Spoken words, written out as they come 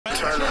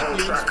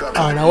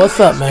Alright, now what's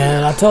up,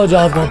 man? I told y'all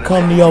I was gonna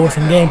come to y'all with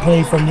some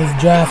gameplay from this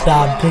draft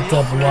I picked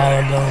up a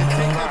while ago,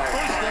 man.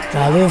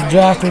 Now this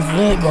draft is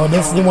lit, bro.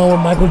 This is the one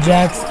with Michael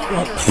Jackson,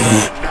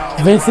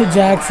 Vincent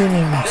Jackson,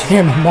 and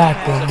Jeremy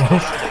Macklin,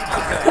 bro.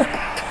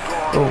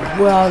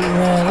 Well,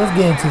 man, let's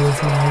get into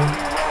this, man.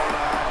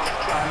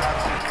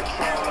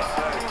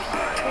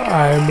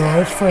 Alright,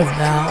 bro, it's first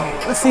down.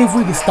 Let's see if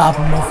we can stop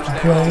him off the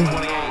play.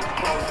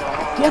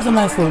 He has a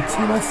nice little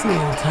team. Let's see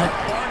it.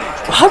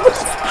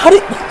 How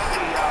did...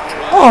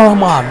 Oh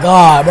my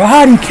god, bro.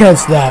 How do you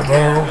catch that,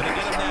 bro?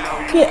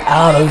 Get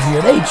out of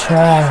here. They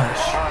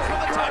trash.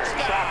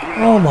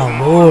 Oh my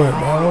lord,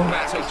 bro.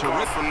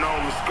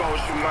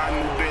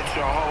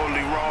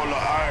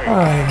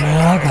 Alright, man.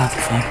 I got the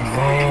fucking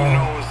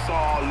ball.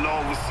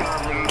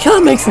 Can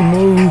I make some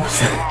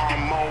moves?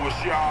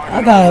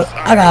 I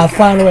gotta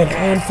find a way to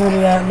answer to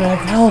that, man.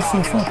 That was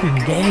so fucking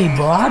gay,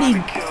 bro. How do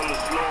you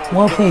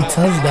one play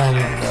touchdown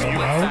though,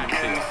 bro?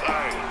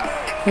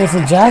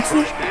 Vincent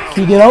Jackson?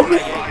 Can you get open?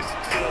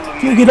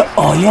 Can you get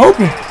oh, you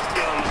open?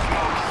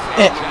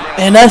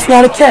 And that's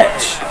not a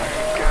catch.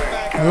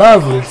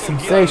 Lovely,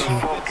 sensational.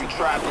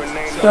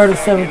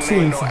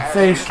 30-17,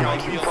 sensational.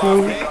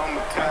 Cool.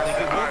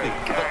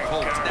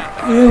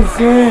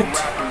 Different.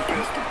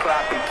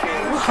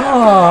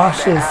 Oh, I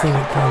should have seen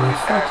it coming.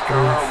 Fuck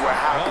this.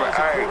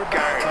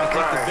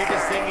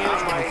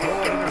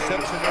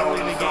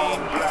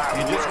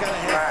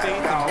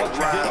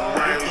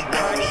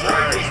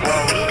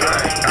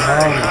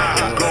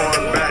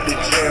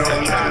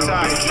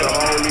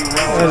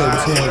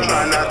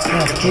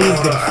 Please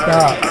don't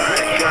stop.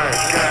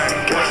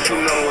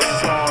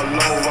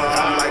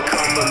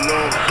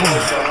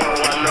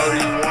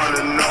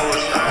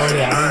 Oh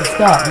yeah, I'm gonna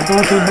stop. He's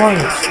going to the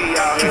Barnage.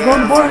 He's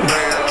going to Barnage.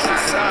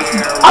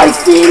 I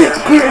seen it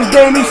clear as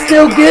day and he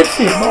still gets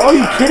it. Bro, are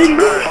you kidding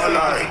me?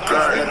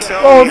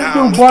 Oh, this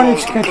dude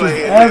Barnage catches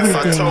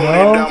everything,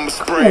 bro.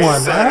 Come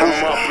on, man.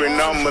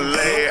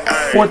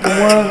 4th and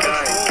 1.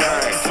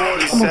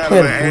 I'm gonna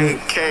play the beat.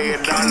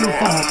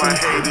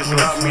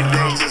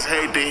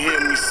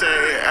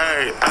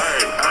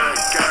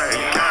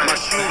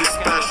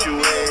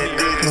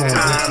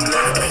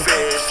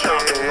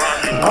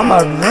 I'm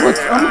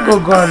gonna go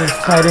guard this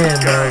tight end,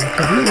 bro,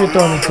 because he's been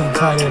throwing it to the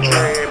tight end.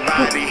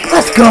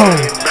 Let's go! I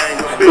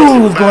knew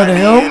it was going to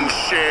him.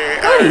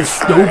 That ain't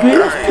stupid.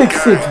 That's pick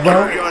 6,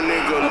 bro.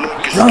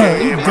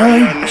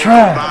 Done,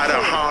 trash.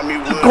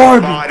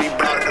 Garbage.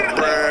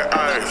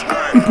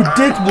 He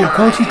predictable,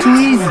 coach. He too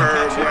easy.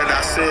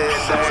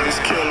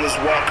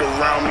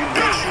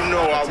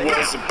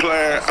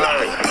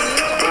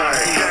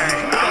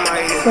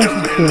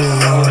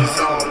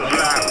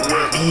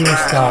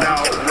 Stop.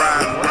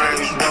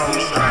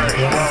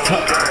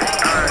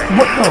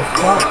 What the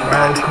fuck,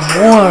 bro?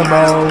 Come on,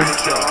 bro.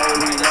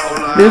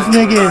 This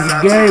nigga is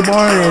Gary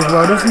Barnage, bro.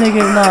 This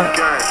nigga is not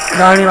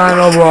 99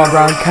 overall,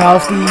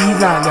 Gronkowski. He's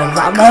not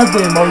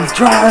nothing, bro. He's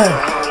trying.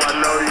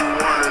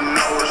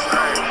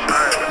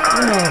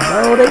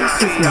 Bro, they just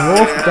see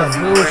wolf with that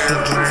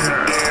bullshit, bro.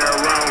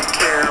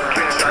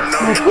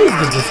 Man, please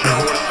get this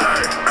nigga.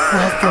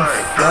 What the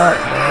fuck,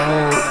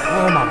 bro?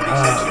 Oh my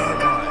god, bro.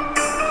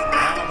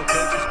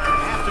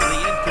 After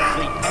the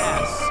incomplete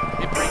pass,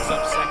 it brings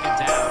up 2nd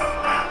down.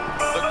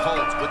 The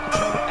Colts with 2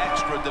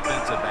 extra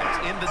defensive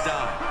backs in the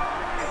dime.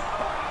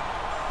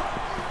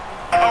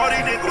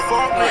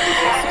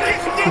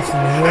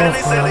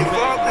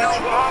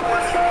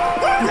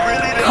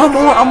 Come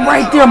on, I'm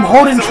right there. I'm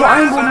holding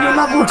triangle. You're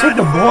not gonna take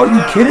the ball.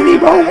 You kidding me,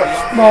 bro?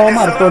 No, I'm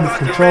about to throw this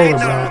controller,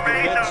 bro.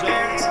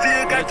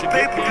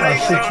 Oh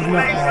shit, you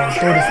not, bro.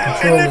 Throw this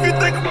controller, bro.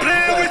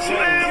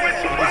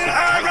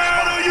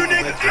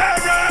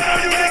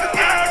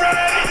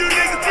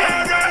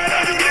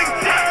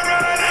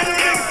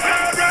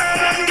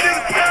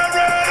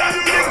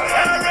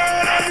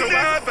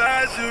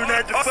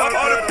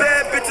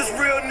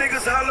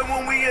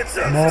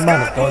 No, I'm about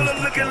to throw this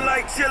controller.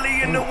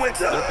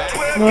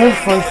 No, it's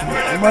first.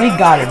 Bro, he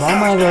got it, bro. I'm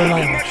not gonna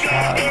let him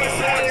try, bro.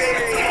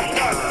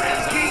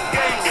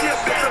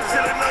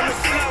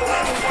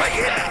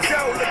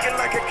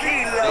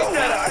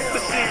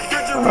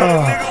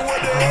 Oh,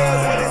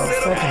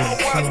 fucking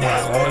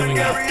teammates, bro.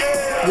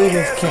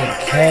 Niggas can't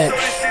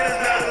catch.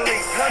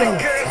 So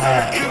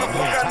fast.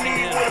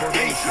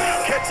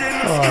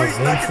 Oh,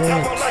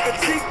 Vincent.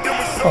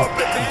 Oh,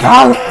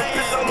 God.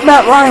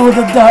 Matt Ryan was a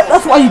dud.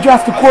 That's why you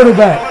draft a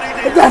quarterback.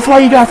 That's why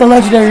you draft a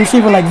legendary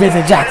receiver like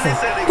Vincent Jackson.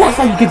 That's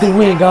how you get the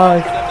win,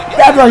 guys.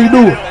 That's how you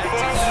do it.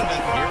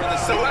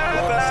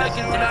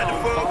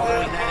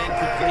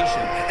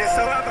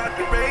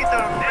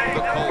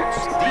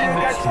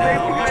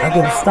 I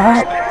get a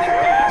stop,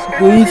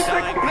 please.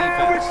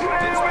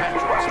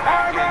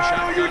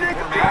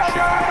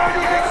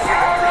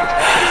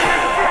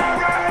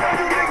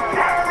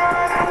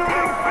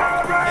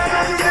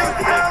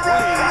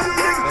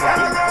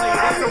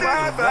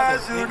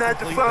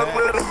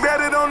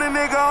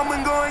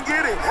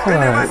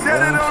 Alright,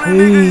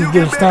 please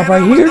get a stop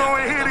right here.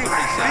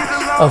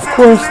 Of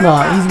course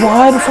not. He's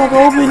wide the fuck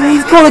open.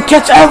 He's gonna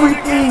catch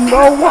everything,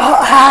 bro.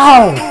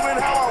 How?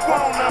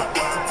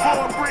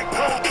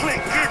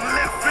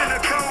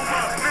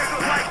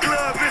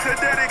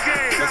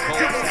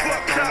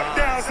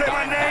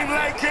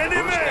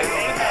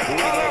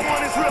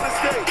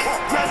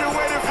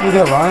 Look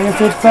at Ryan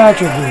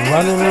Fitzpatrick just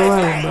running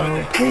around,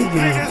 bro. Please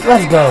give me.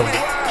 Let's go.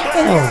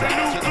 Damn.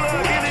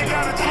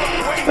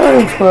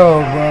 3rd and 12,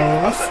 bro.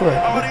 I swear.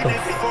 What the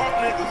fuck?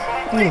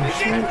 Oh,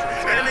 shit.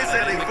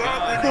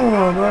 Come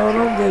on, bro.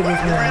 Don't give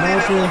this man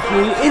nothing,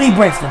 please. And he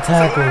breaks the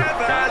tackle.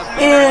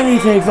 And he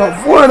takes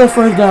off for the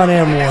 1st down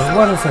and more.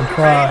 What a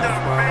surprise,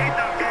 bro.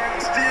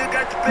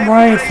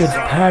 Ryan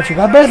Fitzpatrick.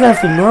 I bet that's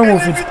the normal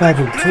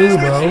Fitzpatrick, too,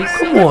 bro.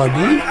 Come on,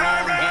 dude.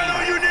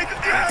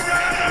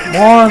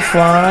 Ball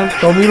slime.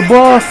 Throw me the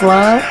ball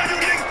slime.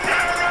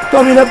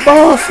 Throw me that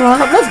ball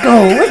slime. Let's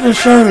go. Richard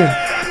Sherman.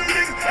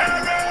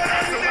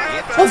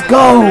 Let's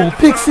go.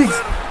 Pick 6.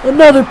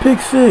 Another pick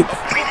 6.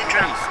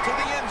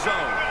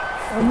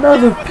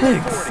 Another pick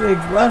 6.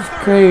 That's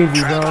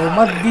crazy, bro.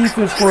 My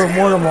defense scored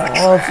more than my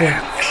offense.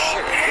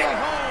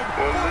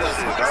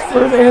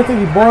 First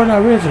Anthony Barr,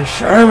 now Richard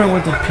Sherman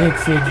with the pick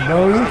 6,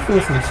 bro. You feel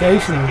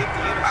sensational.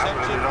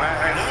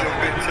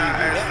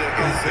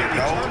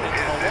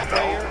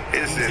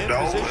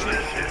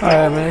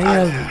 Alright, man, he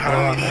has the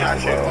ball now,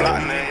 bro.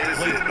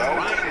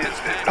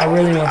 I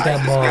really want that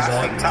ball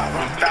back,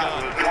 man.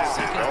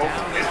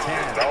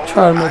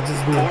 Try to make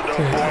this dude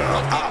quick, bro.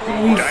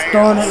 He's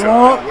throwing it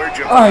long.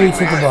 Alright, he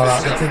took the ball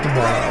out. He took the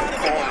ball out.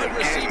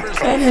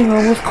 That nigga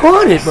almost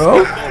caught it,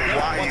 bro.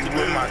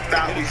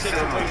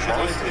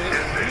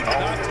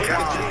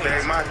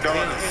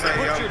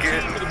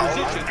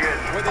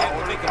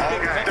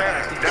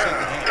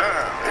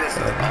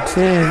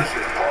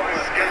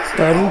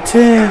 3rd and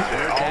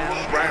 10.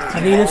 I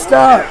need to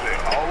stop.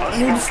 I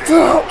need to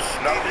stop.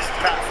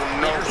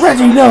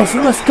 Reggie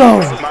Nelson, let's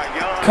go.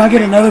 Can I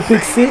get another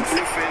pick 6?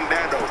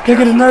 Can I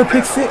get another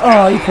pick 6?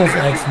 Oh, he pressed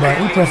the X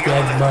button. He pressed the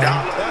X button.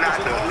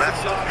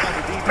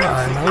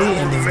 Alright, man, we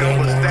end this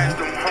game, man.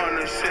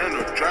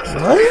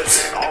 What?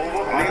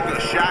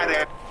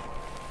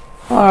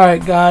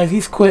 Alright, guys,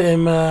 he's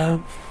quitting,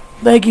 man.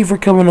 Thank you for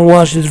coming to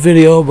watch this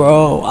video,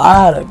 bro.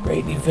 I had a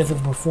great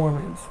defensive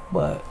performance,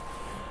 but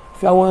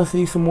if y'all want to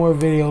see some more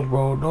videos,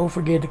 bro, don't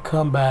forget to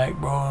come back,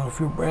 bro. If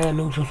you're brand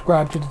new,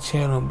 subscribe to the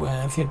channel,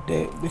 man.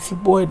 It's your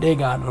boy, Day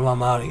God, and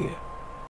I'm out of here.